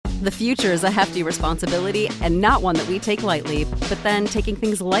The future is a hefty responsibility and not one that we take lightly. But then taking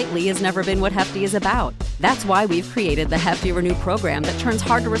things lightly has never been what Hefty is about. That's why we've created the Hefty Renew program that turns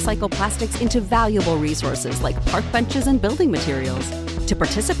hard-to-recycle plastics into valuable resources like park benches and building materials. To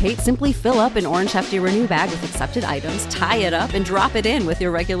participate, simply fill up an orange Hefty Renew bag with accepted items, tie it up, and drop it in with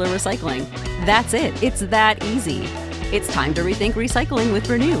your regular recycling. That's it. It's that easy. It's time to rethink recycling with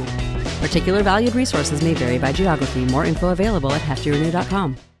Renew. Particular valued resources may vary by geography. More info available at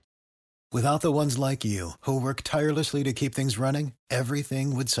heftyrenew.com. Without the ones like you, who work tirelessly to keep things running,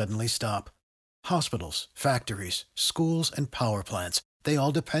 everything would suddenly stop. Hospitals, factories, schools, and power plants, they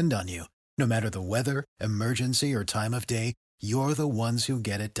all depend on you. No matter the weather, emergency, or time of day, you're the ones who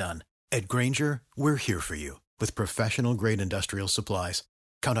get it done. At Grainger, we're here for you with professional-grade industrial supplies.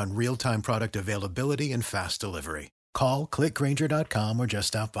 Count on real-time product availability and fast delivery. Call, clickgrainger.com, or just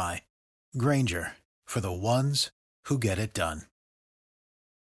stop by. Grainger, for the ones who get it done.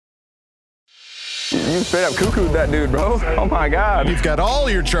 You straight up cuckooed that dude, bro. Oh my God. You've got all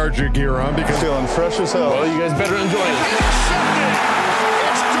your Charger gear on because Feeling fresh as hell. Well, you guys better enjoy it.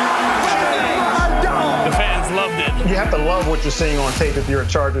 The fans loved it. You have to love what you're seeing on tape if you're a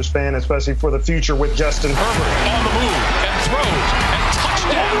Chargers fan, especially for the future with Justin Herbert. On the move and throws and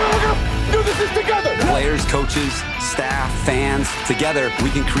touchdown. Do this together. Players, coaches, staff, fans, together we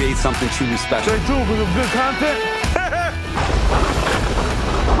can create something truly special. Stay tuned for some good content.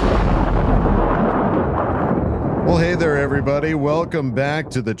 Well, hey there, everybody. Welcome back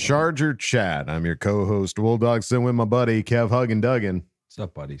to the Charger Chat. I'm your co-host, Will Dogson, with my buddy, Kev Hug and Duggan. What's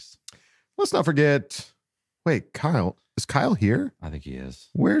up, buddies? Let's not forget, wait, Kyle. Is Kyle here? I think he is.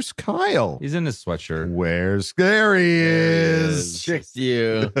 Where's Kyle? He's in his sweatshirt. There he is. Tricked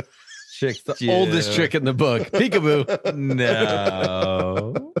you. Tricked The you. oldest trick in the book. Peekaboo.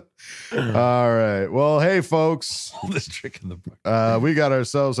 No. All right. Well, hey, folks. Oldest trick in the book. We got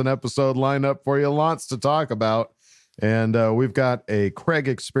ourselves an episode lined up for you. Lots to talk about. And we've got a Craig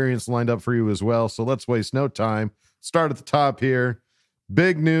experience lined up for you as well. So let's waste no time. Start at the top here.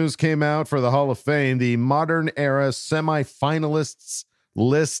 Big news came out for the Hall of Fame. The Modern Era semifinalists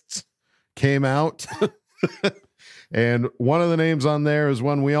list came out. And one of the names on there is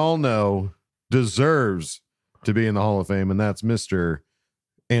one we all know deserves to be in the Hall of Fame, and that's Mr.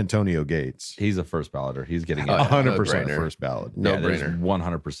 Antonio Gates. He's a first balloter. He's getting it. 100% first ballot. No there's brainer.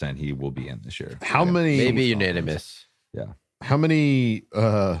 100% he will be in this year. How many? Maybe unanimous. Yeah. How many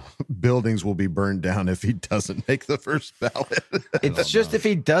buildings will be burned down if he doesn't make the first ballot? It's just if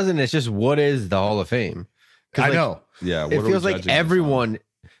he doesn't, it's just what is the Hall of Fame? I know. Yeah. It feels like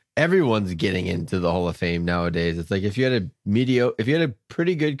everyone's getting into the Hall of Fame nowadays. It's like if you had a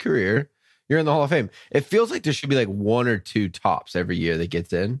pretty good career, you're in the Hall of Fame. It feels like there should be like one or two tops every year that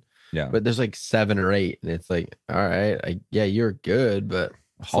gets in. Yeah. But there's like 7 or 8, and it's like, all right, yeah, you're good, but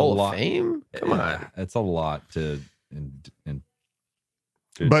Hall of Fame? Come on. It's a lot to.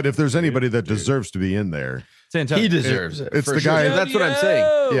 But if there's anybody that deserves to be in there, he deserves it. It's for the sure. guy. That's what I'm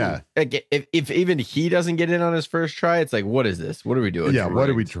saying. Yeah. Like if even he doesn't get in on his first try, it's like, what is this? What are we doing? Yeah. What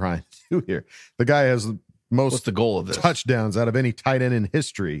are we trying to do here? The guy has the most What's the goal of this? touchdowns out of any tight end in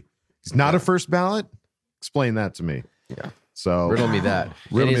history. He's not a first ballot. Explain that to me. Yeah. So riddle me that.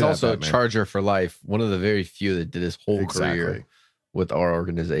 Riddle And he's me that, also Batman. a Charger for life. One of the very few that did his whole Exactly. career with our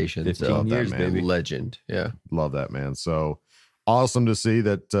organization. 15 years, man. baby. Legend. Yeah. Love that, man. So awesome to see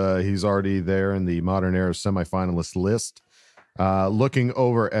that he's already there in the Modern Era semifinalist list. Looking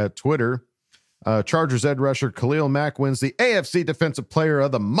over at Twitter, Chargers edge rusher Khalil Mack wins the AFC Defensive Player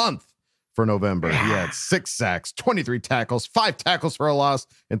of the Month for November. He had 6 sacks, 23 tackles, 5 tackles for a loss,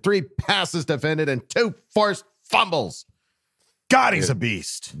 and 3 passes defended and 2 forced fumbles. God, he's a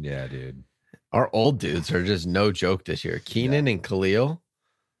beast. Yeah, dude. Our old dudes are just no joke this year. Keenan and Khalil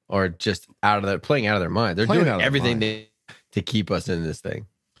are just playing out of their mind. They're Playing out doing of their everything to keep us in this thing.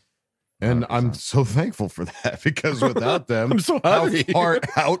 And I'm so thankful for that because without them, I'm so how happy. far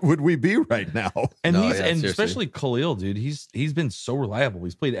out would we be right now? And No, he's yeah, and seriously. especially Khalil, dude. He's been so reliable.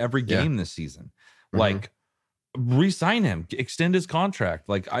 He's played every game this season. Like, re-sign him, extend his contract.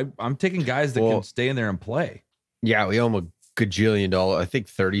 Like I'm taking guys that can stay in there and play. Yeah, we owe him a gajillion dollar. I think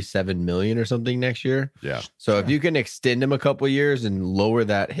 37 million or something next year. Yeah. So if you can extend him a couple of years and lower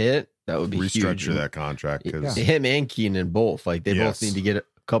that hit, that would be Restructure huge. that contract because Him and Keenan both. Like they both need to get a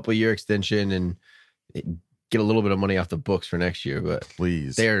couple year extension and get a little bit of money off the books for next year. But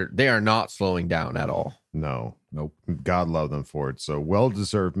please, they are not slowing down at all. No, nope. God love them for it. So well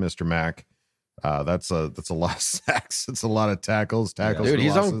deserved, Mr. Mack. That's a lot of sacks. It's a lot of tackles. Dude,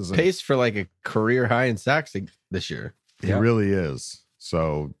 he's on pace for like a career high in sacks this year. He really is.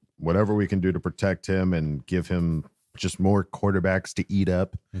 So whatever we can do to protect him and give him just more quarterbacks to eat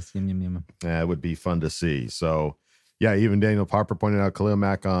up. It would be fun to see. So, yeah, even Daniel Popper pointed out Khalil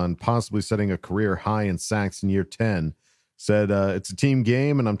Mack on possibly setting a career high in sacks in year 10. Said, it's a team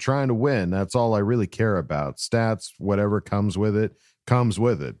game and I'm trying to win. That's all I really care about. Stats, whatever comes with it.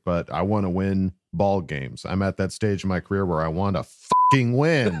 But I want to win ball games. I'm at that stage in my career where I want to fucking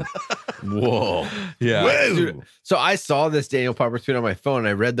win. Whoa. Yeah. Dude, so I saw this Daniel Popper tweet on my phone and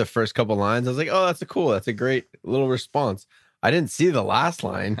I read the first couple lines. I was like, oh, that's a great little response. I didn't see the last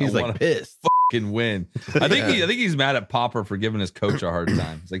line. He's like pissed. Fucking win. I think he's mad at Popper for giving his coach a hard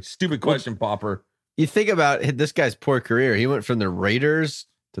time. He's like, stupid question, Popper. You think about this guy's poor career. He went from the Raiders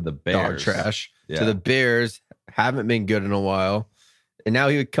to the Bears, dog trash, to the Bears, haven't been good in a while. And now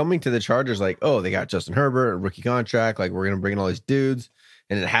he coming to the Chargers like, oh, they got Justin Herbert, a rookie contract. Like, we're going to bring in all these dudes.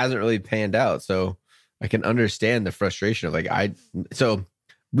 And it hasn't really panned out. So I can understand the frustration of so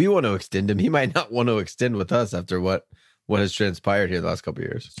we want to extend him. He might not want to extend with us after what has transpired here the last couple of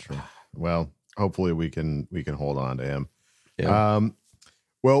years. Well, hopefully we can hold on to him. Yeah.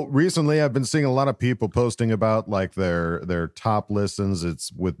 Well, recently I've been seeing a lot of people posting about like their top listens.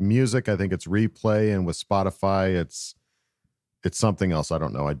 It's with music, I think it's Replay, and with Spotify, it's something else. I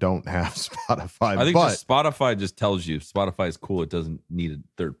don't know. I don't have Spotify. I think Spotify just tells you Spotify is cool. It doesn't need a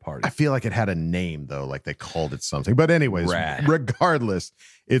third party. I feel like it had a name though, like they called it something. But anyways, regardless,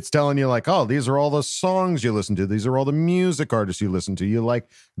 it's telling you like, oh, these are all the songs you listen to. These are all the music artists you listen to. You like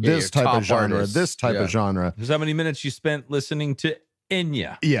this type of genre, artists. this type of genre. There's how many minutes you spent listening to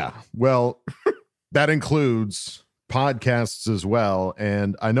Enya. Yeah. Well, that includes podcasts as well,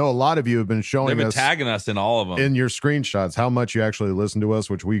 and I know a lot of you have been showing us, tagging us in all of them in your screenshots, how much you actually listen to us,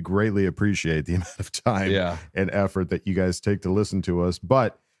 which we greatly appreciate the amount of time and effort that you guys take to listen to us.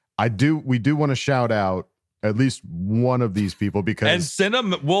 But we do want to shout out at least one of these people, because and send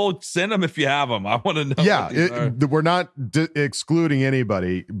them. We'll send them if you have them. I want to know. Yeah, we're not excluding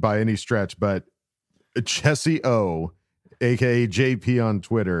anybody by any stretch, but Jesse O, aka JP on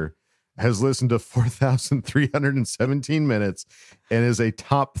Twitter, has listened to 4,317 minutes and is a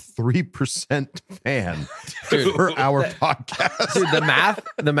top 3% fan for our podcast. Dude,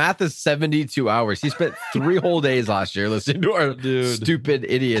 the math is 72 hours. He spent 3 whole days last year listening to our stupid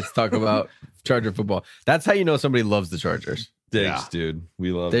idiots talk about Charger football. That's how you know somebody loves the Chargers. Thanks, dude.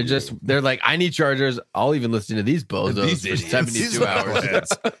 We love they're like, I need Chargers. I'll even listen to these bozos for 72 hours.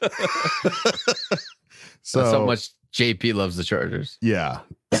 So that's how much JP loves the Chargers. Yeah.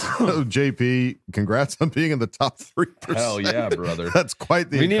 JP, congrats on being in the top 3%. Hell yeah, brother. That's quite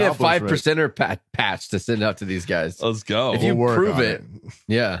the We need a 5%er patch to send out to these guys. Let's go. If you prove it.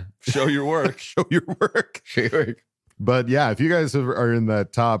 Yeah. Show your work. Show your work. But yeah, if you guys are in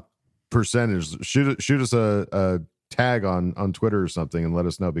that top percentage, shoot us a tag on Twitter or something and let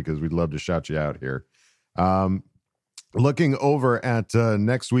us know, because we'd love to shout you out here. Looking over at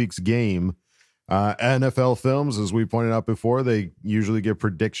next week's game, NFL Films, as we pointed out before, they usually give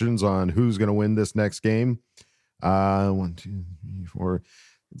predictions on who's going to win this next game. 1, 2, 3, 4.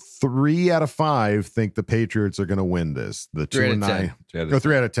 3 out of 5 think the Patriots are going to win this. The 2 and 9,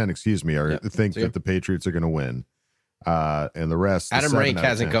 3 out of 10, excuse me, think that the Patriots are going to win. And the rest, Adam Rank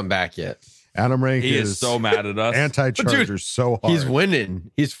hasn't come back yet. Adam Rank is so mad at us. Anti-Chargers so hard. He's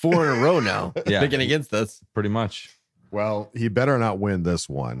winning. He's 4 in a row now. Picking against us. Pretty much. Well, he better not win this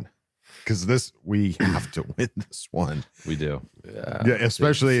one, because we have to win this one. We do. Yeah,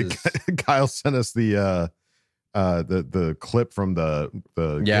 especially Kyle sent us the clip from the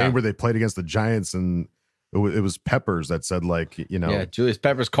game where they played against the Giants, and it was Peppers that said, like, Julius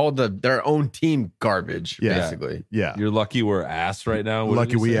Peppers called their own team garbage, basically. Yeah. You're lucky we're ass right now.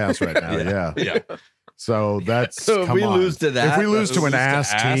 Lucky we ass right now. Yeah. So that's so if we lose to that. If we lose to an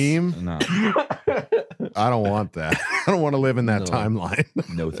ass team, no. I don't want that. I don't want to live in that timeline.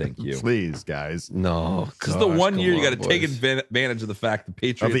 No, thank you. Please, guys. No, this is the one year you got to take advantage of the fact the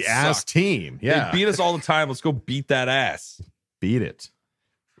Patriots of the ass suck. team. Yeah, they beat us all the time. Let's go beat that ass. Beat it,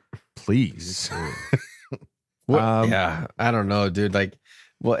 please. I don't know, dude. Like,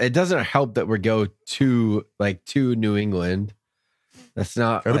 well, it doesn't help that we go to New England. That's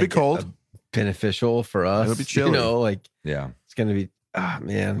not. It'll be cold. Beneficial for us. It'll be chilly. It's gonna be. Ah,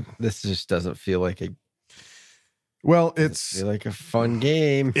 man, this just doesn't feel like a. Well, it's like a fun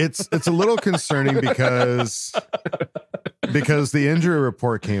game. It's a little concerning because the injury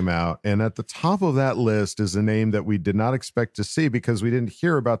report came out, and at the top of that list is a name that we did not expect to see, because we didn't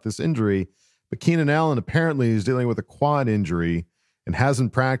hear about this injury. But Keenan Allen apparently is dealing with a quad injury and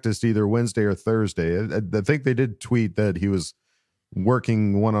hasn't practiced either Wednesday or Thursday. I think they did tweet that he was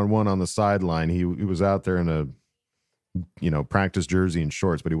working one-on-one on the sideline. He was out there in practice jersey and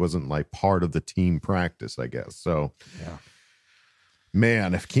shorts, but he wasn't like part of the team practice, I guess. So, yeah,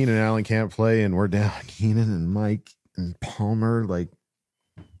 man, if Keenan Allen can't play and we're down Keenan and Mike and Palmer, like,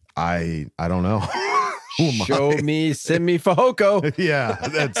 I don't know. Send me Fehoko. Yeah,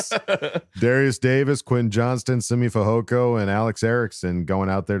 that's Darius Davis, Quinn Johnston, Simi Fehoko, and Alex Erickson going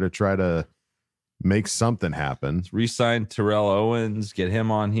out there to try to make something happen. Re-sign Terrell Owens, get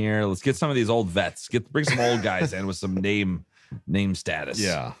him on here. Let's get some of these old vets. Bring some old guys in with some name status.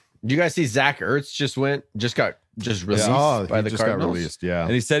 Yeah. Do you guys see Zach Ertz just released by the just Cardinals? got released, yeah.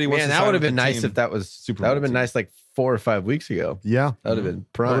 And he said he wants. Man, to that sign would have with been the nice team. if that was Super that would have Bowl been nice like 4 or 5 weeks ago. Yeah. That would have been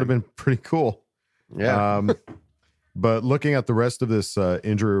prime. That would have been pretty cool. Yeah. But looking at the rest of this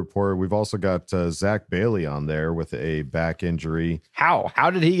injury report, we've also got Zach Bailey on there with a back injury. How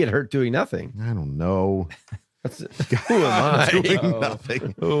did he get hurt doing nothing? I don't know. Who am I? Doing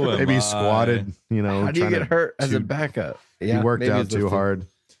nothing. Maybe he squatted, How do you trying get to hurt as a backup? He worked maybe out it's too lifting. hard.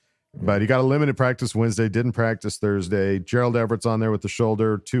 But he got a limited practice Wednesday, didn't practice Thursday. Gerald Everett's on there with the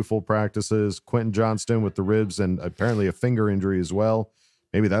shoulder, 2 full practices. Quentin Johnston with the ribs and apparently a finger injury as well.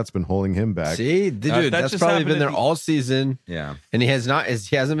 Maybe that's been holding him back. See, dude, that that's just probably happened been there at all season. Yeah. And he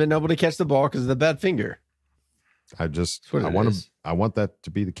hasn't been able to catch the ball because of the bad finger. I want that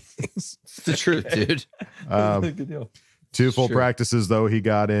to be the case. It's the truth, dude. Good deal. 2 full Sure. practices, though, he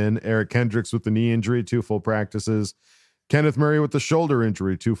got in. Eric Kendricks with the knee injury, 2 full practices. Kenneth Murray with the shoulder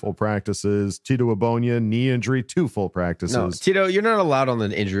injury, 2 full practices. Tito Abonia, knee injury, 2 full practices. No, Tito, you're not allowed on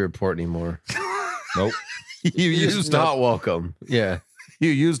the injury report anymore. Nope. You You're used not up, welcome. Yeah, you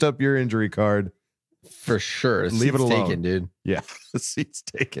used up your injury card. for sure. Leave it Seat's alone. taken, dude. Yeah, the seat's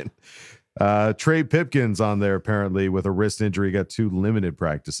taken. Trey Pipkins on there apparently with a wrist injury, got 2 limited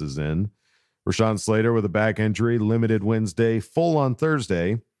practices in. Rashawn Slater with a back injury, limited Wednesday, full on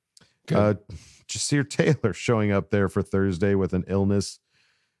Thursday. Jasir Taylor showing up there for Thursday with an illness,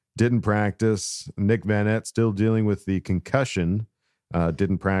 didn't practice. Nick Vanette still dealing with the concussion,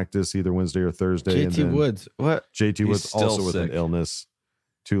 didn't practice either Wednesday or Thursday. And JT then Woods, what? JT Woods still also with an sick. illness,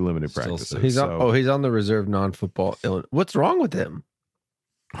 2 limited Still practices. sick. He's So, he's on the reserve non-football illness. What's wrong with him?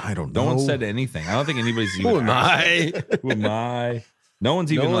 I don't know. No one said anything. I don't think anybody's even. Who am I? Who am I? No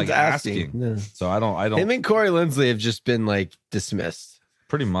one's even one's like asking. No. So I don't. Him and Corey Lindsley have just been like dismissed.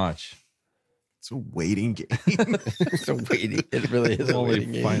 Pretty much. It's a waiting game. It's a waiting. It really is a Only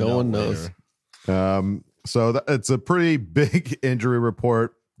waiting game. find No out one knows. later. So it's a pretty big injury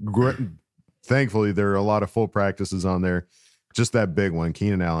report. Thankfully, there are a lot of full practices on there. Just that big one,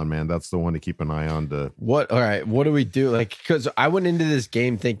 Keenan Allen, man, that's the one to keep an eye on. All right, what do we do? Like, because I went into this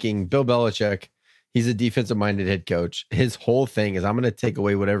game thinking Bill Belichick, he's a defensive-minded head coach. His whole thing is I'm going to take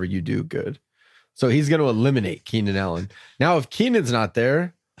away whatever you do good. So he's going to eliminate Keenan Allen. Now, if Keenan's not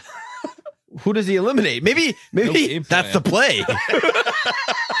there, who does he eliminate? Maybe game that's the play.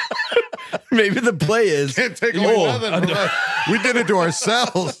 Maybe the play is Can't take away nothing. We did it to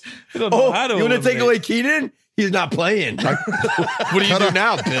ourselves. I don't know how you want to take eliminate. away Keenan? He's not playing. What do you do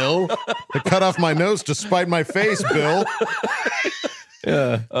now, Bill? I cut off my nose to spite my face, Bill.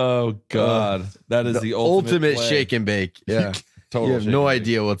 Yeah. Oh God, that is the ultimate play. shake and bake. Yeah. Total You have shake no and bake.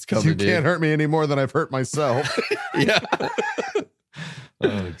 idea what's coming, You dude. can't hurt me any more than I've hurt myself. Yeah.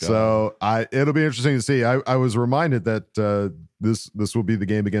 Oh, God. So it'll be interesting to see. I was reminded that this will be the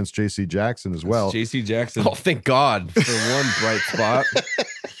game against JC Jackson as well. JC Jackson. Oh, thank God for one bright spot.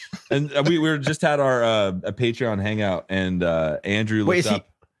 And we were just had our a Patreon hangout, and Andrew Wait, looked is he- up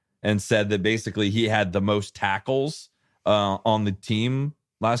and said that basically he had the most tackles on the team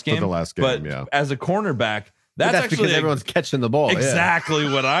last game. the last game, but yeah. as a cornerback, That's that's, actually because everyone's catching the ball. yeah.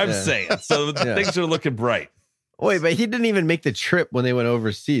 exactly what I'm Yeah. saying. So Yeah. things are looking bright. Wait, but he didn't even make the trip when they went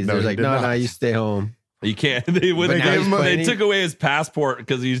overseas. No, They're he like, did no, not. you stay home. You can't. They They gave him They took away his passport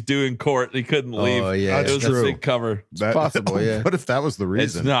because he's doing court. He couldn't leave. Oh, yeah. That's it was true. a big cover. That- possible, yeah. What if that was the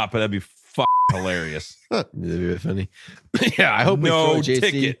It's reason? not, but that'd be fucking hilarious. That'd be funny. Yeah, I hope we No throw a JC.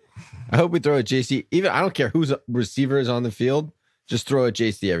 ticket. I hope we throw a JC. Even I don't care whose receiver is on the field. Just throw a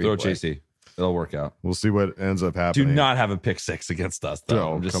JC every Throw play. JC. It'll work out. We'll see what ends up Do happening. not have a pick 6 against us, though.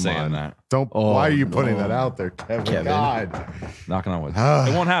 No, I'm just come saying on. that. Don't. Oh, why are you putting no. that out there, Kevin? Kevin. God. Knocking on wood. Ah.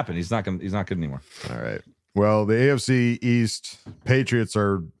 It won't happen. He's not good anymore. All right. Well, the AFC East Patriots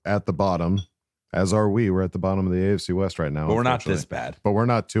are at the bottom, as are we. We're at the bottom of the AFC West right now. But we're not unfortunately. this bad. But we're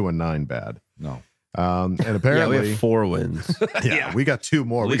not 2-9 bad. No. And Yeah, apparently, we have 4 wins. yeah, we got 2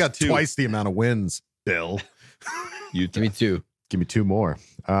 more. At We least got 2. twice the amount of wins, Bill. You Give me 2. Give me 2 more.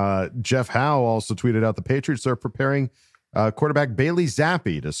 Jeff Howe also tweeted out the Patriots are preparing quarterback Bailey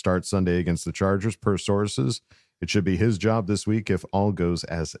Zappi to start Sunday against the Chargers, per sources. It should be his job this week if all goes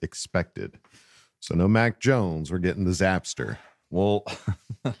as expected. So no Mac Jones. We're getting the Zapster. Well,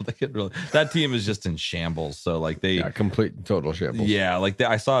 that team is just in shambles. So like complete total shambles. Yeah, like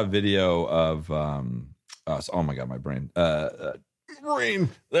I saw a video of oh my god, my brain.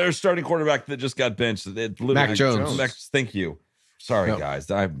 Their starting quarterback that just got benched. Mac Jones. Thank you. Sorry, guys.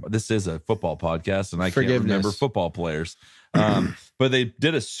 This is a football podcast, and I can't remember football players. But they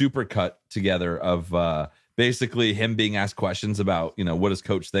did a super cut together of basically him being asked questions about, what does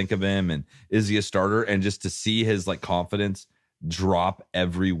coach think of him, and is he a starter, and just to see his like confidence drop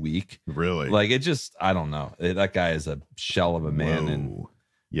every week. Really? Like it just, I don't know. That guy is a shell of a man. Whoa. And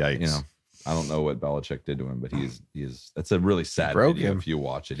yikes. I don't know what Belichick did to him, but he's that's a really sad video if you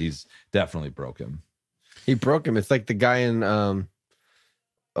watch it. He's definitely broke him. He broke him. It's like the guy in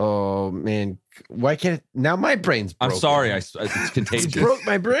oh man, why can't now my brain's broken. I'm sorry, it's contagious. It broke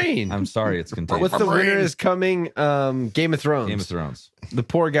my brain. I'm sorry, it's contagious. What's the winner is coming? Game of Thrones. Game of Thrones. The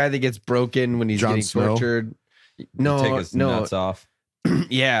poor guy that gets broken when he's getting tortured. No, take his nuts off.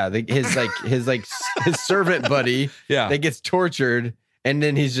 Yeah, his servant buddy. Yeah, that gets tortured, and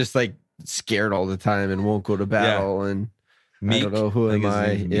then he's just like scared all the time and won't go to battle. And Meek. I don't know who am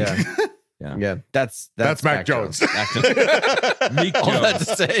I. Yeah. Yeah, that's Mac Jones. Meek All that Jones.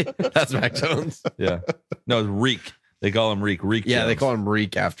 to say, that's Mac Jones. Yeah, no, it's Reek. They call him Reek. Reek. Yeah, Jones. they call him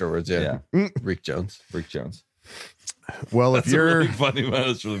Reek afterwards. Yeah, Reek Jones. Reek Jones. Well, if you're really funny,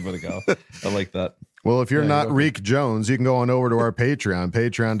 that's really funny, Kyle. I like that. Well, if you're not Reek Jones, you can go on over to our Patreon,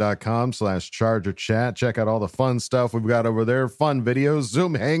 patreon.com/ChargerChat. Check out all the fun stuff we've got over there. Fun videos,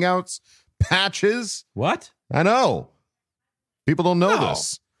 Zoom Hangouts, patches. What? I know. People don't know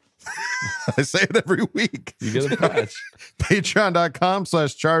this. I say it every week. You get a patch.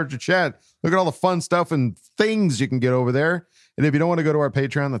 Patreon.com/ChargerChat. Look at all the fun stuff and things you can get over there. And if you don't want to go to our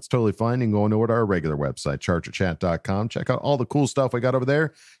Patreon, that's totally fine. You can go on over to our regular website, chargerchat.com. Check out all the cool stuff we got over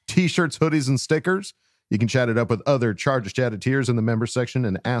there. T-shirts, hoodies, and stickers. You can chat it up with other Chargers Chatteteers in the member section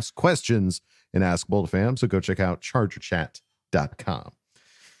and ask questions and Ask Bold Fam. So go check out chargerchat.com.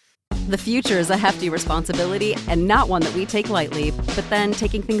 The future is a hefty responsibility and not one that we take lightly. But then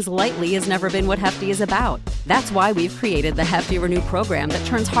taking things lightly has never been what Hefty is about. That's why we've created the Hefty Renew program that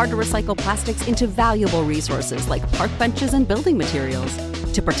turns hard-to-recycle plastics into valuable resources like park benches and building materials.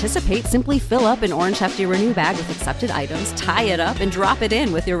 To participate, simply fill up an orange Hefty Renew bag with accepted items, tie it up, and drop it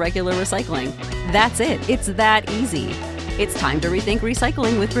in with your regular recycling. That's it. It's that easy. It's time to rethink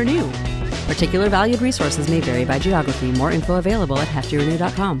recycling with Renew. Particular valued resources may vary by geography. More info available at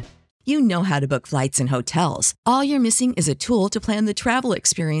heftyrenew.com. You know how to book flights and hotels. All you're missing is a tool to plan the travel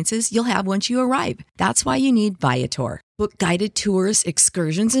experiences you'll have once you arrive. That's why you need Viator. Book guided tours,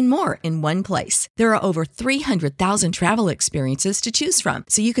 excursions, and more in one place. There are over 300,000 travel experiences to choose from,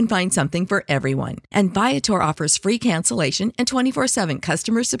 so you can find something for everyone. And Viator offers free cancellation and 24/7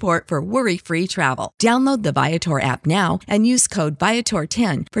 customer support for worry-free travel. Download the Viator app now and use code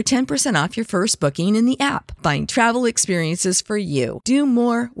Viator10 for 10% off your first booking in the app. Find travel experiences for you. Do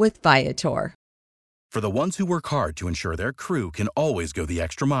more with Viator. For the ones who work hard to ensure their crew can always go the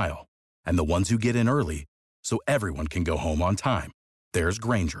extra mile, and the ones who get in early so everyone can go home on time, there's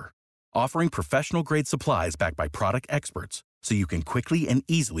Grainger, offering professional-grade supplies backed by product experts so you can quickly and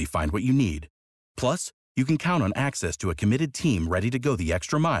easily find what you need. Plus, you can count on access to a committed team ready to go the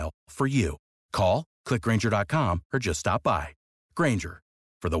extra mile for you. Call, click Grainger.com, or just stop by. Grainger,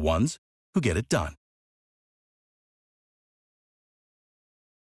 for the ones who get it done.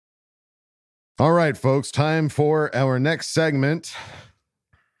 All right, folks, time for our next segment.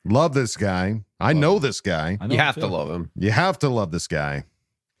 Love this guy. I know this guy. You have to love him. You have to love this guy.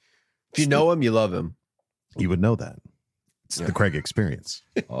 If you know him, you love him. You would know that. It's the Craig Experience.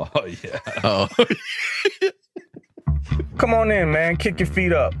 Oh, yeah. Oh. Come on in, man. Kick your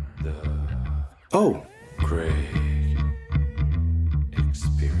feet up. Oh. Craig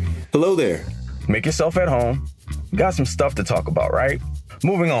Experience. Hello there. Make yourself at home. We got some stuff to talk about, right?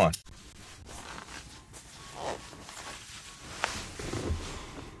 Moving on.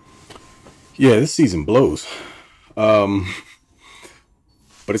 Yeah, this season blows. But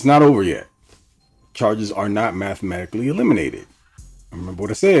it's not over yet. Chargers are not mathematically eliminated. Remember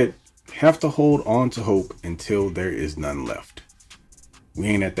what I said. Have to hold on to hope until there is none left. We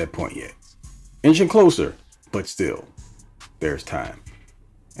ain't at that point yet. Inching closer, but still, there's time.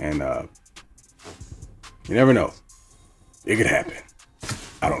 And you never know. It could happen.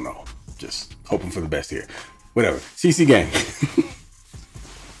 I don't know. Just hoping for the best here. Whatever. CC gang.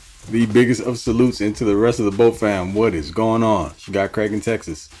 The biggest of salutes into the rest of the Boat fam. What is going on? She got Craig in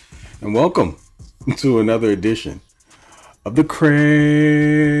Texas. And welcome to another edition of the Craig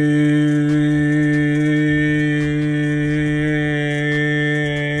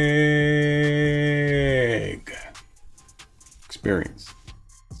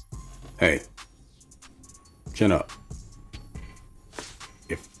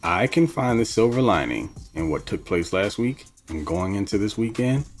I can find the silver lining in what took place last week and going into this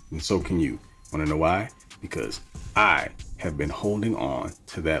weekend, and so can you. Want to know why? Because I have been holding on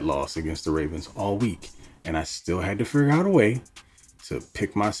to that loss against the Ravens all week, and I still had to figure out a way to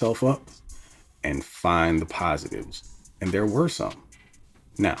pick myself up and find the positives. And there were some.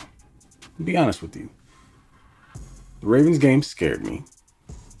 Now, to be honest with you, the Ravens game scared me.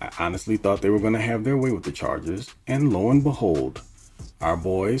 I honestly thought they were going to have their way with the Chargers, and lo and behold, our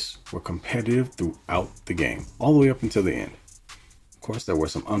boys were competitive throughout the game, all the way up until the end. Of course, there were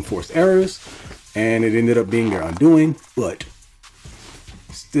some unforced errors, and it ended up being their undoing, but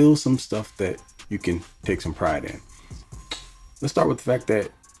still some stuff that you can take some pride in. Let's start with the fact that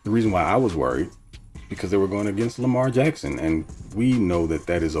the reason why I was worried, because they were going against Lamar Jackson, and we know that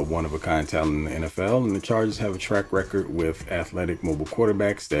that is a one-of-a-kind talent in the NFL, and the Chargers have a track record with athletic mobile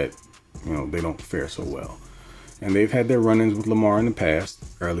quarterbacks that, they don't fare so well. And they've had their run-ins with Lamar in the past,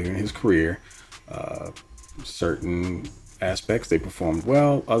 earlier in his career. Certain aspects they performed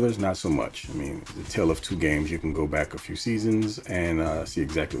well, others not so much. I mean, the tale of two games. You can go back a few seasons and see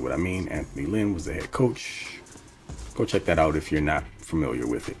exactly what I mean. Anthony Lynn was the head coach. Go check that out if you're not familiar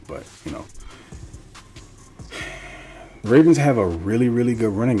with it. But, the Ravens have a really, really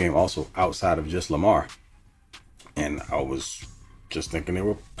good running game also outside of just Lamar. And I was just thinking they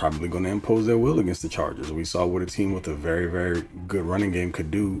were probably going to impose their will against the Chargers. We saw what a team with a very, very good running game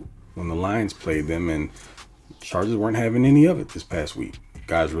could do when the Lions played them, and Chargers weren't having any of it this past week.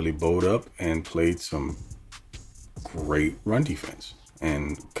 Guys really bowed up and played some great run defense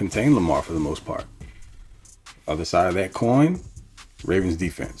and contained Lamar for the most part. Other side of that coin, Ravens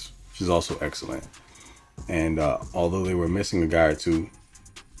defense, which is also excellent. And although they were missing a guy or two,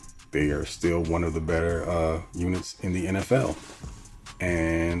 they are still one of the better units in the NFL.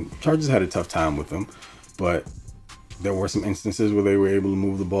 And Chargers had a tough time with them, but there were some instances where they were able to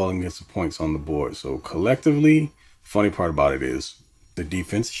move the ball and get some points on the board. So collectively, funny part about it is the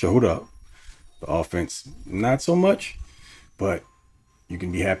defense showed up. The offense, not so much, but you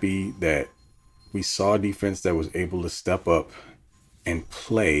can be happy that we saw a defense that was able to step up and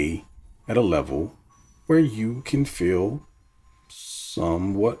play at a level where you can feel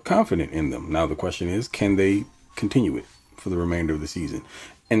somewhat confident in them. Now, the question is, can they continue it for the remainder of the season?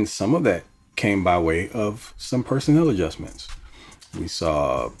 And some of that came by way of some personnel adjustments. We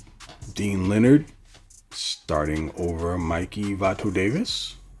saw Dean Leonard starting over Mikey Vato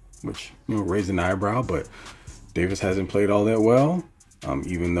Davis, which, raised an eyebrow, but Davis hasn't played all that well,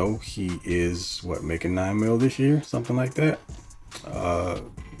 even though he is, making $9 million this year, something like that.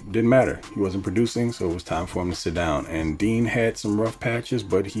 Didn't matter. He wasn't producing, so it was time for him to sit down. And Dean had some rough patches,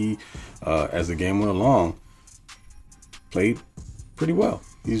 but he, as the game went along, played pretty well.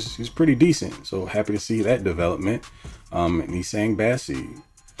 He's pretty decent. So happy to see that development. And Essang Bassey,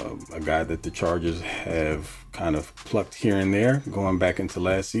 a guy that the Chargers have kind of plucked here and there, going back into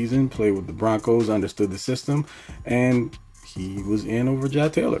last season, played with the Broncos, understood the system, and he was in over Jai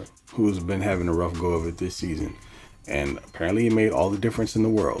Taylor, who's been having a rough go of it this season. And apparently it made all the difference in the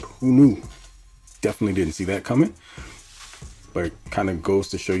world. Who knew? Definitely didn't see that coming. But it kind of goes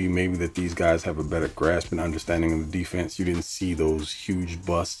to show you maybe that these guys have a better grasp and understanding of the defense. You didn't see those huge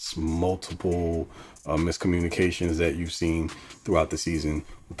busts, multiple miscommunications that you've seen throughout the season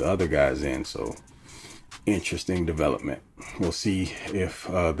with the other guys in. So interesting development. We'll see if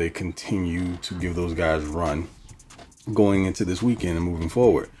they continue to give those guys run going into this weekend and moving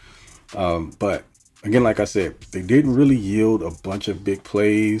forward. But again, like I said, they didn't really yield a bunch of big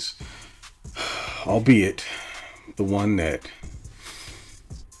plays, albeit the one that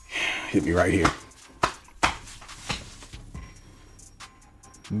hit me right here.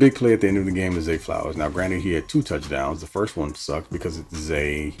 Big play at the end of the game is Zay Flowers. Now, granted, he had 2 touchdowns. The first one sucked because it's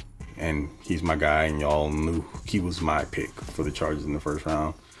Zay, and he's my guy, and y'all knew he was my pick for the Chargers in the first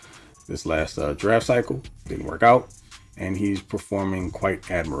round. This last draft cycle didn't work out, and he's performing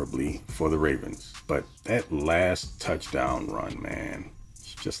quite admirably for the Ravens. But that last touchdown run, man,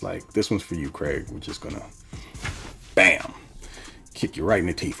 it's just like, this one's for you, Craig. We're just gonna, bam, kick you right in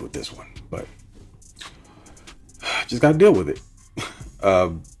the teeth with this one. But just gotta deal with it.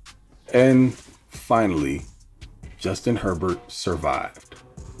 And finally, Justin Herbert survived.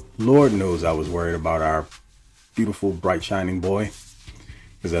 Lord knows I was worried about our beautiful, bright, shining boy.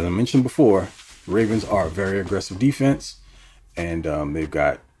 Because as I mentioned before, Ravens are a very aggressive defense, and they've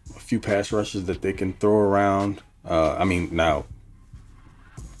got a few pass rushes that they can throw around. Now,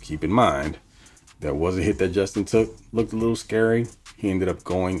 keep in mind, there was a hit that Justin took, looked a little scary. He ended up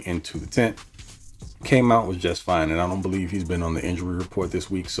going into the tent, came out, was just fine, and I don't believe he's been on the injury report this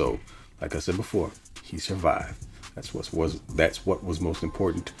week. So, like I said before, he survived. That's what was most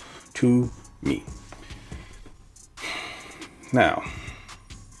important to me. Now,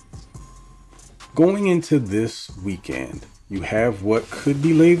 going into this weekend, you have what could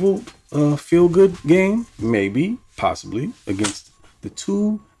be labeled a feel-good game, maybe, possibly, against the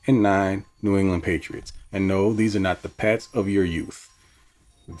 2-9 New England Patriots. And no, these are not the Pats of your youth.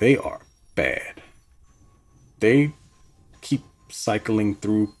 They are bad. They keep cycling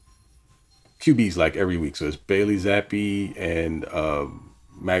through QBs like every week. So it's Bailey Zappi and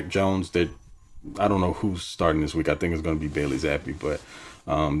Mac Jones. That I don't know who's starting this week. I think it's going to be Bailey Zappi, but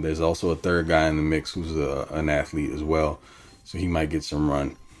there's also a third guy in the mix who's an athlete as well. So he might get some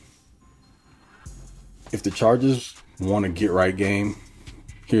run. If the Chargers want a get-right game,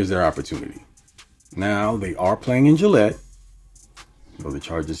 here's their opportunity. Now, they are playing in Gillette. So the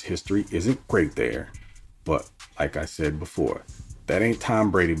Chargers' history isn't great there. But like I said before, that ain't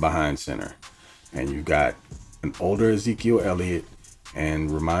Tom Brady behind center. And you got an older Ezekiel Elliott and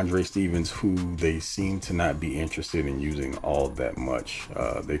Ramondre Stevens, who they seem to not be interested in using all that much.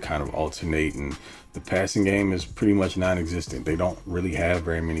 They kind of alternate, and the passing game is pretty much non-existent. They don't really have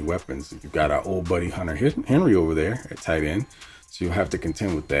very many weapons. You've got our old buddy Hunter Henry over there at tight end, so you'll have to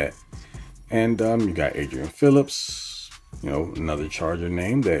contend with that. And you got Adrian Phillips, another Charger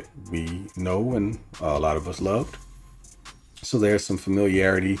name that we know and a lot of us loved. So there's some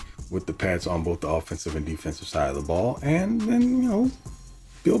familiarity with the Pats on both the offensive and defensive side of the ball. And then,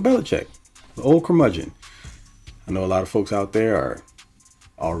 Bill Belichick, the old curmudgeon. I know a lot of folks out there are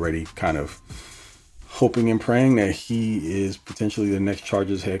already kind of hoping and praying that he is potentially the next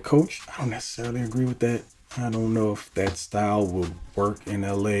Chargers head coach. I don't necessarily agree with that. I don't know if that style will work in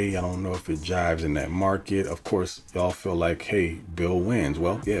LA. I don't know if it jives in that market. Of course, y'all feel like, hey, Bill wins.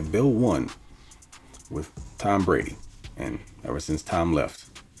 Well, yeah, Bill won with Tom Brady. And ever since Tom left,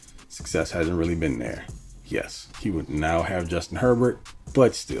 success hasn't really been there. Yes, he would now have Justin Herbert,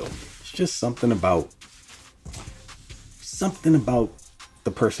 but still, it's just something about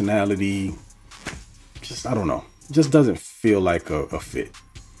the personality. Just, I don't know. It just doesn't feel like a fit.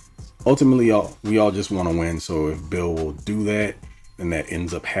 Ultimately, we all just want to win. So if Bill will do that and that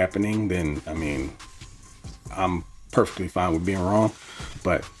ends up happening, then, I'm perfectly fine with being wrong.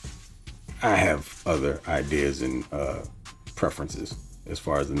 But I have other ideas and preferences as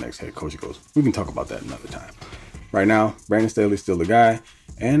far as the next head coach goes. We can talk about that another time. Right now, Brandon Staley's still the guy.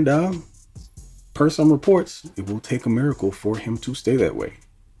 And per some reports, it will take a miracle for him to stay that way.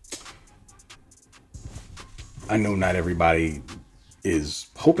 I know not everybody is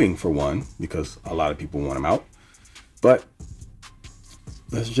hoping for one because a lot of people want him out. But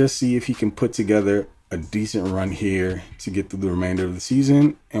let's just see if he can put together a decent run here to get through the remainder of the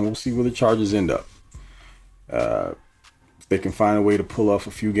season, and we'll see where the Chargers end up. If they can find a way to pull off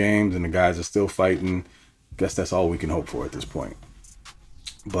a few games and the guys are still fighting, I guess that's all we can hope for at this point.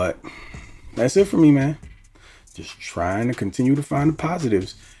 But that's it for me, man. Just trying to continue to find the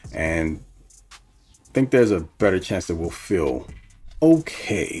positives, and I think there's a better chance that we'll feel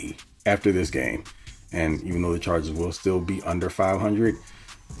okay after this game. And even though the Chargers will still be under 500,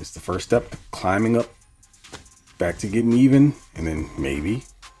 it's the first step to climbing up back to getting even, and then maybe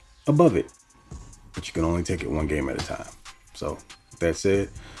above it. But you can only take it one game at a time. So with that said,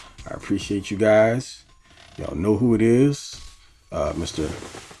 I appreciate you guys. Y'all know who it is. Mr.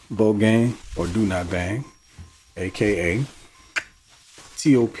 Bogang or Do Not Bang, aka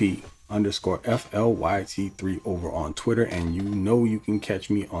TOP_FLYT3 over on Twitter. And you can catch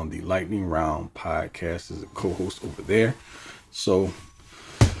me on the Lightning Round podcast as a co-host over there. So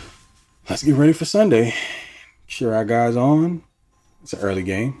let's get ready for Sunday. Cheer our guys on. It's an early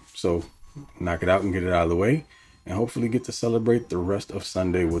game, so knock it out and get it out of the way, and hopefully get to celebrate the rest of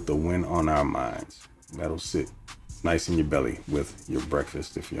Sunday with a win on our minds. That'll sit nice in your belly with your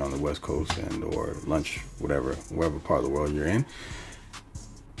breakfast if you're on the West Coast, and or lunch, whatever part of the world you're in.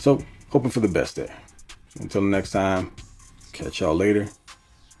 So hoping for the best there. So until the next time, catch y'all later.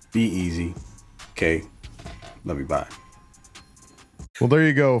 Be easy. Okay. Love you. Bye. Well, there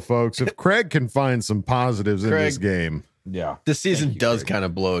you go, folks. If Craig can find some positives in this game. Yeah. This season does kind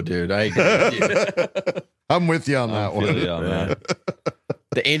of blow, dude. I agree with you. I'm with you on that one.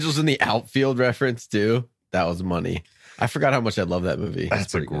 The Angels in the Outfield reference, too. That was money. I forgot how much I love that movie.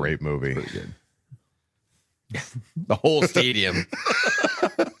 That's a great movie. Pretty good. The whole stadium.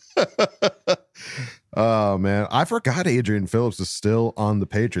 Oh, man. I forgot Adrian Phillips is still on the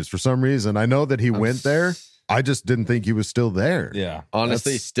Patriots. For some reason, I know that he went there. I just didn't think he was still there. Yeah.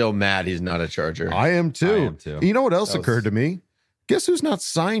 Honestly, still mad he's not a Charger. I am too. You know what else occurred to me? Guess who's not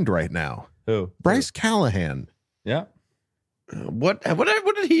signed right now? Who? Bryce Callahan. Yeah. What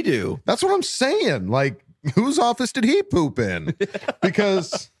did he do? That's what I'm saying. Like, whose office did he poop in?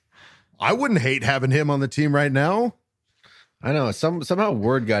 Because I wouldn't hate having him on the team right now. I know. Somehow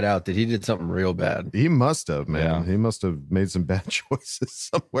word got out that he did something real bad. He must have, man. Yeah. He must have made some bad choices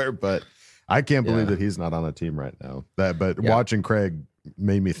somewhere, but I can't believe that he's not on the team right now. Watching Craig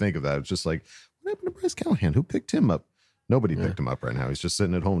made me think of that. It's just like, what happened to Bryce Callahan? Who picked him up? Nobody picked him up right now. He's just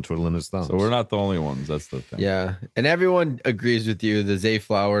sitting at home twiddling his thumbs. So we're not the only ones. That's the thing. Yeah. And everyone agrees with you. The Zay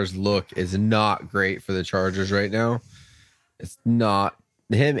Flowers look is not great for the Chargers right now. It's not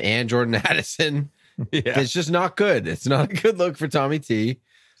him and Jordan Addison. Yeah. It's just not good. It's not a good look for Tommy T.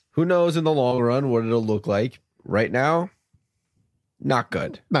 Who knows in the long run what it'll look like? Right now, not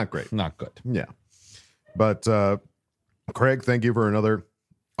good. Not great. Not good. Yeah. But Craig, thank you for another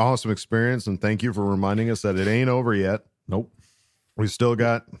awesome experience. And thank you for reminding us that it ain't over yet. Nope. We still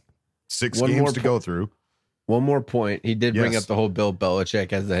got 6 games to go through. One more point. He did bring up the whole Bill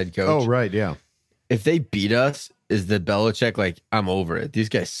Belichick as the head coach. Oh, right. Yeah. If they beat us, is the Belichick like, I'm over it. These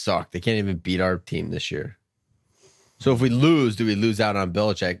guys suck. They can't even beat our team this year. So if we lose, do we lose out on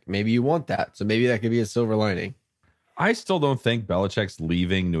Belichick? Maybe you want that. So maybe that could be a silver lining. I still don't think Belichick's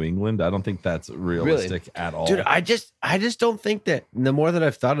leaving New England. I don't think that's realistic at all. Dude, I just don't think that. The more that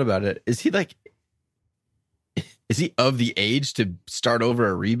I've thought about it, is he of the age to start over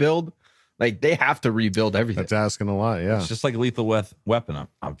a rebuild? Like, they have to rebuild everything. That's asking a lot, yeah. It's just like Lethal Weapon.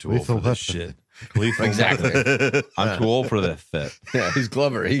 I'm too old for this shit. Lethal Exactly. Weapon. I'm too old for this fit. Yeah, he's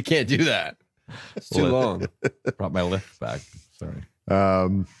Glover. He can't do that. It's too long. Brought my lift back. Sorry.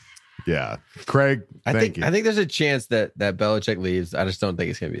 Yeah. Craig, thank you. I think there's a chance that Belichick leaves. I just don't think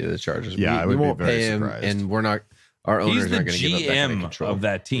it's going to be the Chargers. Yeah, we would won't be very pay him, surprised. and we're not. Our owners He's the aren't going to give up that kind of GM control of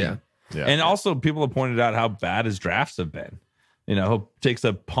that team. Yeah. And also, people have pointed out how bad his drafts have been. You know, he takes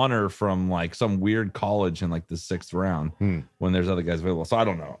a punter from like some weird college in like the 6th round when there's other guys available. So I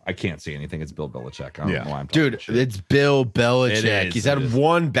don't know. I can't see anything. It's Bill Belichick. I don't know why I'm talking Dude, shit. it's Bill Belichick. It is, He's had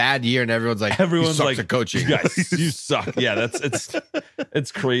one bad year, and everyone's like, he sucks at coaching. You guys, you suck. Yeah,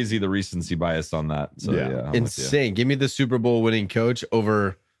 it's crazy the recency bias on that. So yeah, I'm with you. Insane. Give me the Super Bowl winning coach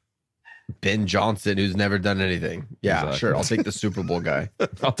over Ben Johnson, who's never done anything. Yeah, Exactly. sure. I'll take the Super Bowl guy.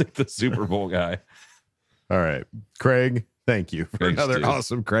 I'll take the Super Bowl guy. All right. Craig, thank you for Thanks, another dude.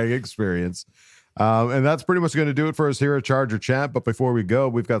 awesome Craig experience. And that's pretty much going to do it for us here at Charger Chat. But before we go,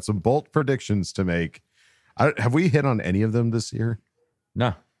 we've got some bold predictions to make. Have we hit on any of them this year?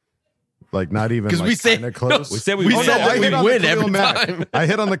 No. Like, not even 'Cause like we say- kinda close. We said we We win. said that I we hit on the win Khalil every Mack. time. I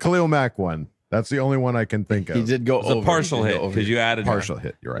hit on the Khalil Mack one. That's the only one I can think of. He did go It's over. a partial He did hit go over. because you added Partial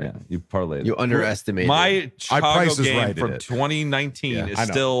hit. You're right. Yeah, you parlayed. You underestimated. My Chicago prices game righted from it. 2019 Yeah, is I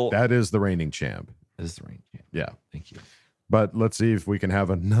know. still That is the reigning champ. is the range. Yeah. Thank you. But let's see if we can have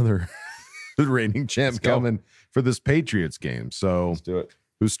another reigning champ Let's go. coming for this Patriots game. So Let's do it.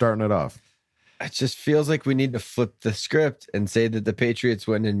 who's starting it off? It just feels like we need to flip the script and say that the Patriots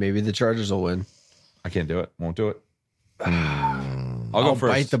win and maybe the Chargers will win. I can't do it. Won't do it. I'll I'll go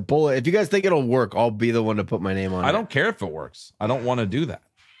first. bite the bullet. If you guys think it'll work, I'll be the one to put my name on it. I don't care if it works. I don't want to do that.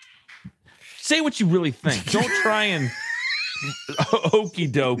 Say what you really think. Don't try and okey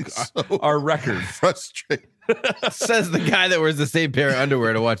doke our record. Frustrated. Says the guy that wears the same pair of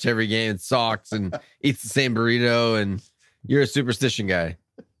underwear to watch every game and socks and eats the same burrito, and you're a superstition guy.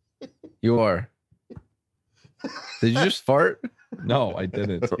 You are. Did you just fart? No, I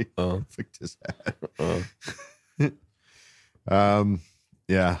didn't. Oh. Flicked his hat.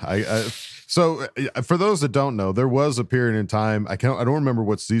 Yeah. So for those that don't know, there was a period in time. I don't remember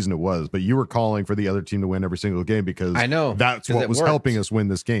what season it was, but you were calling for the other team to win every single game because I know, that's 'cause what it was worked. helping us win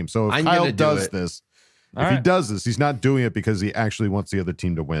this game. So if I'm Kyle gonna do does it. this, All if he right. does this, he's not doing it because he actually wants the other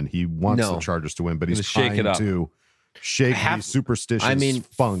team to win. He wants No. the Chargers to win, but he's Gonna shake trying it up. to shake the superstitious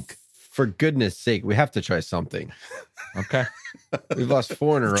funk. For goodness sake, we have to try something. Okay. We've lost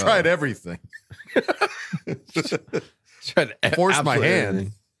 4 in a row. Tried everything. Tried Force my absolutely hand.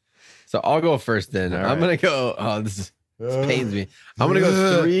 everything. So I'll go first then. All I'm right. gonna go. Oh, this pains me. I'm gonna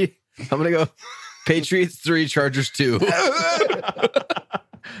go 3. I'm gonna go Patriots 3, Chargers 2.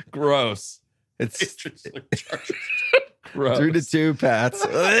 Gross. It's Gross. 3-2 Pats.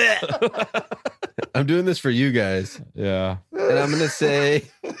 I'm doing this for you guys. Yeah. And I'm gonna say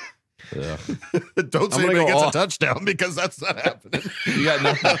Yeah. Don't say I'm gonna anybody go gets all- a touchdown because that's not happening. You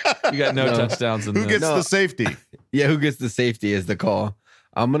got no No. touchdowns in Who this. gets the safety? yeah, who gets the safety is the call.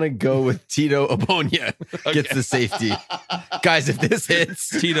 I'm gonna go with Tito Abonia gets the safety. Guys, if this hits,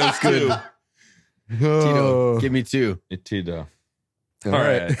 Tito's good. Tito, give me 2. Tito. All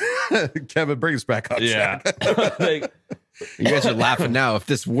right. Kevin, bring us back on Yeah. track. Like, You guys are laughing now. If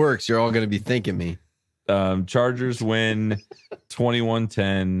this works, you're all gonna be thanking me. Chargers win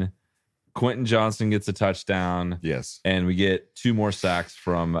 21-10. Quentin Johnson gets a touchdown. Yes. And we get 2 more sacks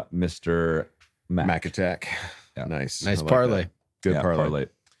from Mr. Mac Attack. Yeah. Nice parlay. Good parlay.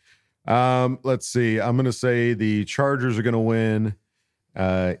 Let's see. I'm going to say the Chargers are going to win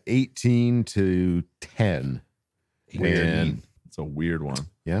 18-10. Weird. It's a weird one.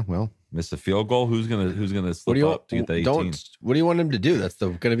 Yeah, well, miss a field goal. Who's gonna slip up to get the 18? What do you want him to do? That's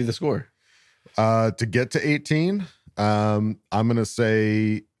going to be the score. To get to 18, I'm going to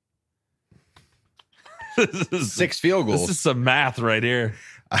say 6 field goals. This is some math right here.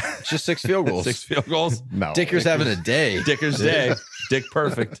 It's just 6 field goals. 6 field goals. No, Dicker's having a day. Dicker's day. Dick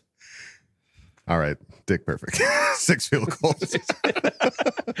perfect. All right, Dick perfect. 6 field goals.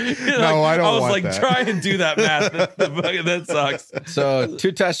 No, I don't. I was want like, that. try and do that math. That sucks. So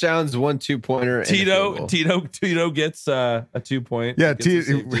 2 touchdowns, 1 2-pointer. Tito gets a 2-point. Yeah,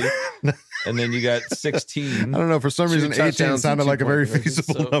 and then you got 16. I don't know. For some reason, 18 sounded like a very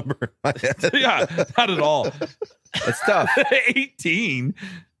feasible number in my head. Yeah, not at all. It's tough. 18.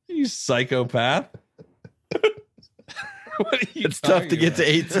 You psychopath. It's tough to get to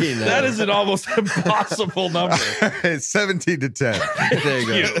 18. That is an almost impossible number. It's 17-10. There you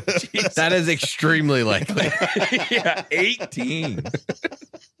go. That is extremely likely. Yeah, 18.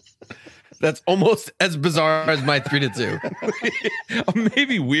 That's almost as bizarre as my 3-2.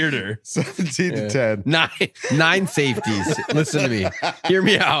 Maybe weirder. 17-10. 9 safeties. Listen to me. Hear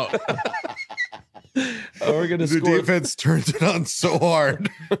me out. We're gonna the score. Defense turns it on so hard.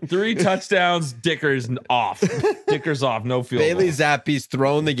 3 touchdowns. Dicker's off. Dicker's off. No field Bailey goal. Zappi's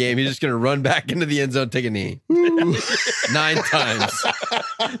throwing the game. He's just going to run back into the end zone, take a knee. 9 times.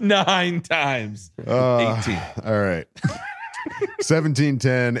 9 times. 18. All right.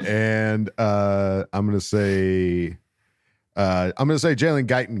 17-10, and I'm gonna say Jalen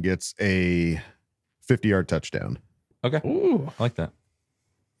Guyton gets a 50-yard touchdown. Okay. Ooh, I like that.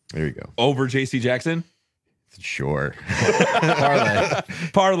 There you go. Over J.C. Jackson? Sure.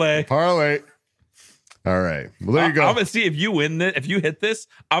 Parlay. All right. Well, there you go. I'm gonna see if you win this. If you hit this,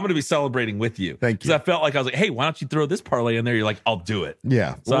 I'm gonna be celebrating with you. Thank you. Because I felt like I was like, hey, why don't you throw this parlay in there? You're like, I'll do it.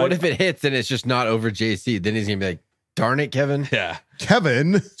 Yeah. So What if it hits and it's just not over JC? Then he's going to be like, darn it, Kevin. Yeah.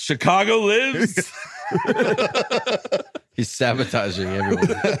 Kevin. Chicago lives. He's sabotaging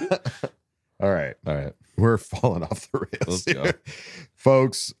everyone. All right. We're falling off the rails Let's go. here.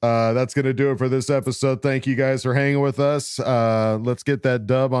 Folks, that's going to do it for this episode. Thank you guys for hanging with us. Let's get that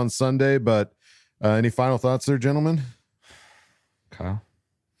dub on Sunday. But any final thoughts there, gentlemen? Kyle?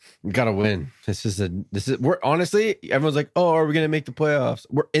 We got to win. We're honestly, everyone's like, oh, are we going to make the playoffs?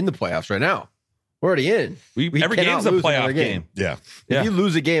 We're in the playoffs right now. We're already in. Every cannot game's a lose playoff another game. Yeah. If you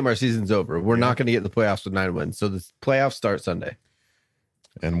lose a game, our season's over. We're not going to get in the playoffs with 9 wins. So the playoffs start Sunday.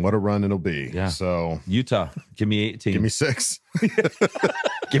 And what a run it'll be. Yeah. So Utah, give me 18. give me 6.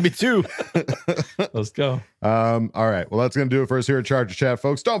 Give me 2. Let's go. All right. Well, that's going to do it for us here at Charger Chat,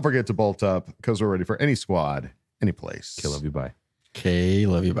 folks. Don't forget to bolt up because we're ready for any squad, any place. Okay, love you. Bye. Okay,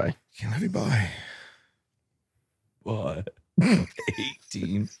 love you. Bye. Okay, love you. Bye. What?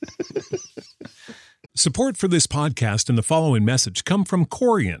 18. Support for this podcast and the following message come from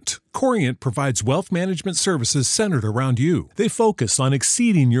Corient. Corient provides wealth management services centered around you. They focus on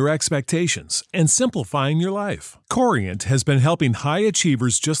exceeding your expectations and simplifying your life. Corient has been helping high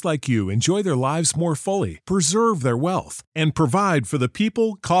achievers just like you enjoy their lives more fully, preserve their wealth, and provide for the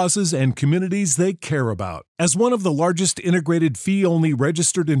people, causes, and communities they care about. As one of the largest integrated fee-only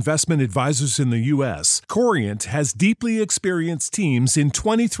registered investment advisors in the U.S., Corient has deeply experienced teams in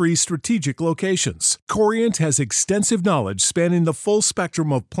 23 strategic locations. Corient has extensive knowledge spanning the full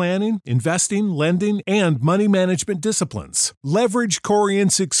spectrum of planning, investing, lending, and money management disciplines. Leverage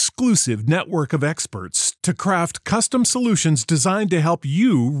Corient's exclusive network of experts to craft custom solutions designed to help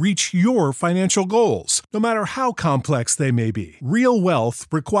you reach your financial goals, no matter how complex they may be. Real wealth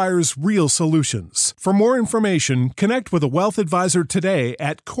requires real solutions. For more information, connect with a wealth advisor today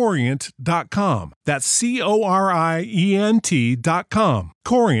at Corient.com. That's Corient.com.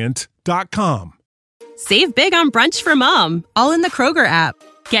 Corient.com. Save big on brunch for mom, all in the Kroger app.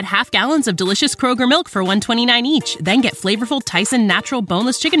 Get half gallons of delicious Kroger milk for $1.29 each. Then get flavorful Tyson natural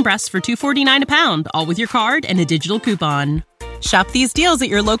boneless chicken breasts for $2.49 a pound, all with your card and a digital coupon. Shop these deals at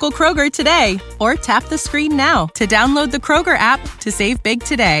your local Kroger today, or tap the screen now to download the Kroger app to save big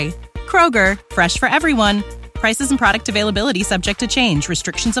today. Kroger, fresh for everyone. Prices and product availability subject to change.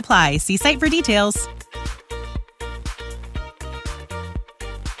 Restrictions apply. See site for details.